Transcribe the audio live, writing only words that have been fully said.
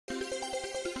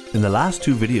In the last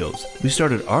two videos, we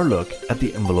started our look at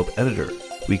the envelope editor.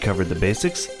 We covered the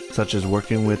basics, such as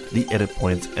working with the edit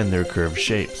points and their curved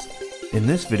shapes. In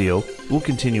this video, we'll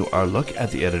continue our look at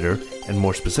the editor, and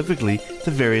more specifically,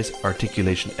 the various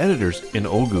articulation editors in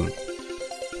Ogun.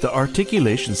 The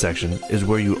articulation section is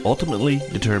where you ultimately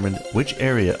determine which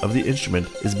area of the instrument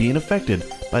is being affected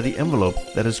by the envelope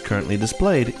that is currently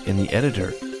displayed in the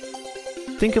editor.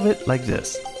 Think of it like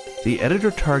this. The editor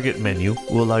target menu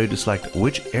will allow you to select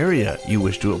which area you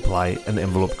wish to apply an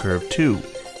envelope curve to,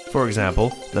 for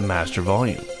example, the master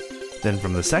volume. Then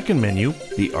from the second menu,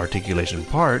 the articulation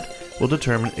part will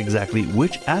determine exactly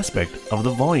which aspect of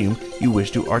the volume you wish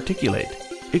to articulate.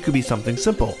 It could be something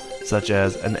simple, such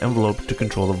as an envelope to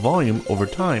control the volume over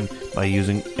time by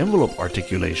using envelope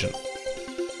articulation.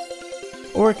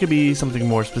 Or it could be something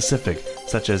more specific,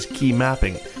 such as key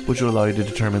mapping, which will allow you to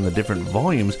determine the different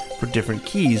volumes for different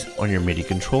keys on your MIDI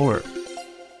controller.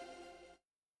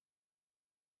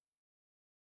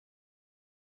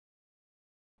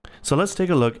 So let's take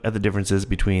a look at the differences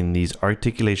between these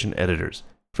articulation editors.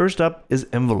 First up is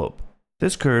envelope.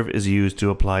 This curve is used to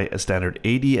apply a standard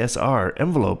ADSR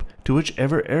envelope to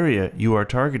whichever area you are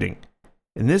targeting.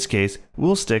 In this case,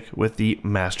 we'll stick with the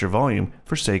master volume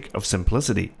for sake of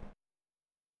simplicity.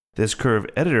 This curve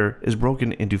editor is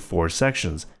broken into four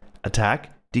sections: attack,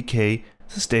 decay,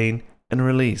 sustain, and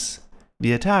release.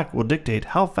 The attack will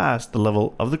dictate how fast the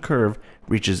level of the curve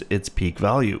reaches its peak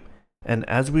value, and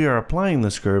as we are applying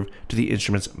this curve to the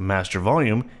instrument's master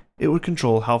volume, it would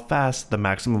control how fast the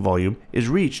maximum volume is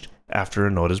reached after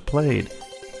a note is played.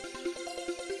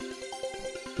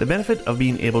 The benefit of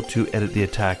being able to edit the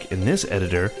attack in this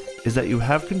editor is that you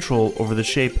have control over the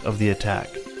shape of the attack,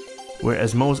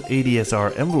 whereas most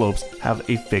ADSR envelopes have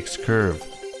a fixed curve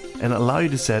and allow you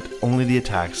to set only the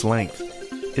attack's length.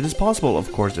 It is possible,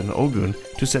 of course, in Ogun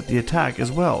to set the attack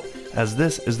as well, as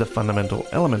this is the fundamental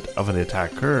element of an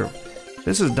attack curve.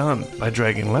 This is done by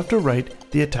dragging left or right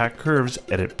the attack curve's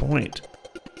edit point.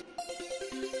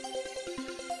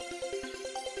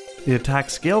 The attack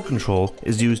scale control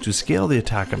is used to scale the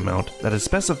attack amount that is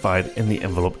specified in the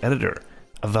envelope editor.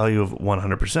 A value of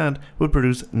 100% would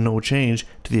produce no change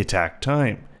to the attack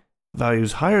time.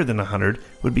 Values higher than 100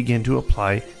 would begin to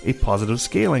apply a positive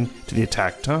scaling to the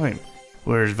attack time,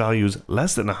 whereas values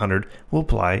less than 100 will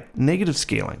apply negative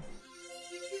scaling.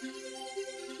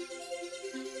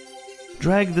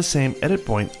 Drag the same edit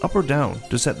point up or down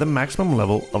to set the maximum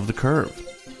level of the curve.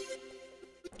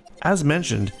 As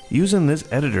mentioned, using this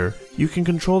editor, you can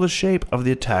control the shape of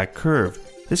the attack curve.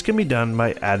 This can be done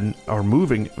by adding or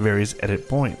moving various edit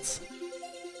points.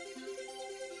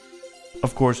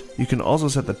 Of course, you can also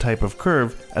set the type of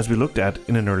curve as we looked at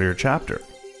in an earlier chapter.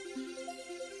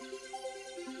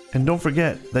 And don't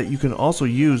forget that you can also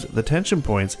use the tension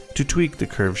points to tweak the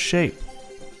curve shape.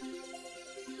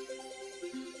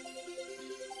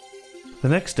 The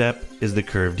next step is the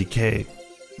curve decay.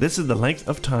 This is the length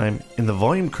of time in the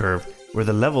volume curve where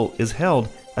the level is held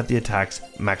at the attack's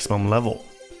maximum level.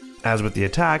 As with the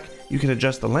attack, you can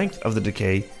adjust the length of the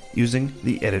decay using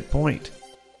the edit point.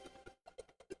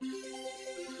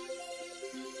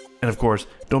 And of course,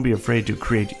 don't be afraid to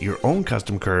create your own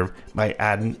custom curve by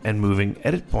adding and moving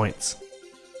edit points.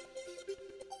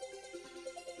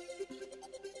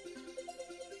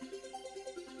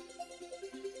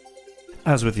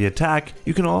 As with the attack,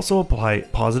 you can also apply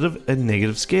positive and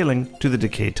negative scaling to the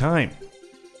decay time.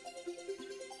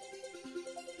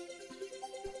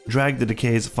 Drag the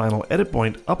decay's final edit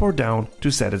point up or down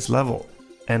to set its level.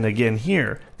 And again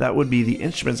here, that would be the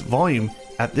instrument's volume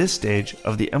at this stage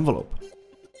of the envelope.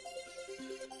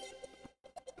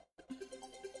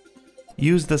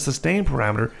 Use the sustain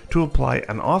parameter to apply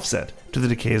an offset to the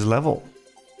decay's level.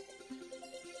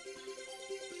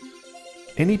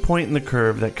 Any point in the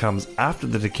curve that comes after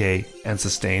the decay and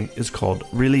sustain is called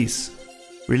release.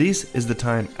 Release is the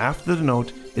time after the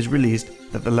note is released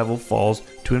that the level falls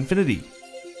to infinity.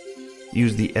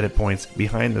 Use the edit points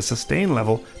behind the sustain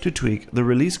level to tweak the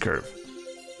release curve.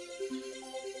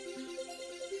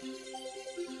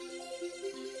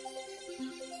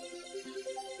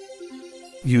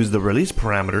 Use the release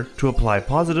parameter to apply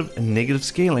positive and negative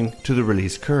scaling to the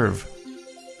release curve.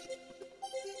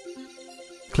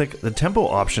 Click the tempo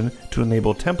option to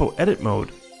enable tempo edit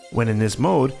mode. When in this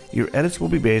mode, your edits will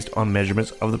be based on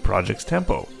measurements of the project's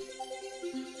tempo.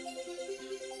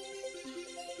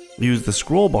 Use the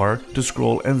scroll bar to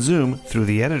scroll and zoom through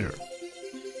the editor.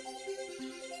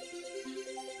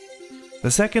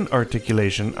 The second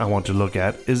articulation I want to look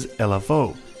at is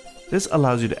LFO. This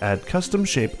allows you to add custom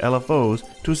shape LFOs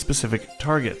to a specific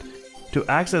target. To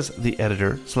access the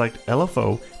editor, select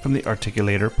LFO from the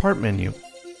Articulator part menu.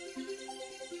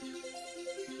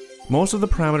 Most of the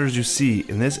parameters you see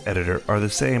in this editor are the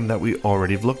same that we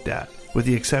already looked at, with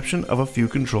the exception of a few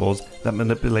controls that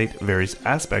manipulate various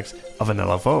aspects of an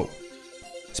LFO.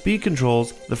 Speed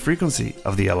controls the frequency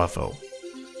of the LFO.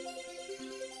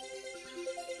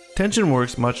 Tension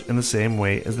works much in the same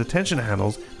way as the tension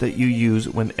handles that you use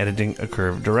when editing a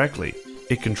curve directly.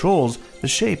 It controls the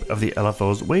shape of the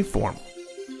LFO's waveform.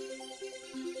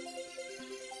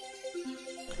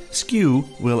 Skew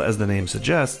will, as the name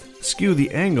suggests, skew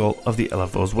the angle of the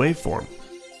LFO's waveform.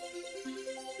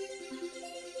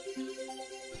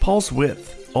 Pulse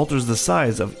width alters the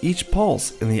size of each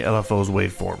pulse in the LFO's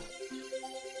waveform.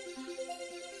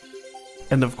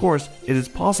 And of course, it is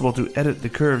possible to edit the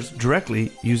curves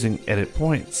directly using edit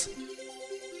points.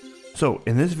 So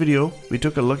in this video, we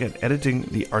took a look at editing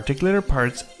the articulator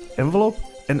parts, envelope,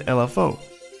 and LFO.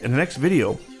 In the next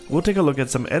video, we'll take a look at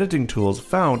some editing tools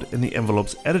found in the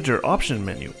envelope's editor option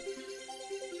menu.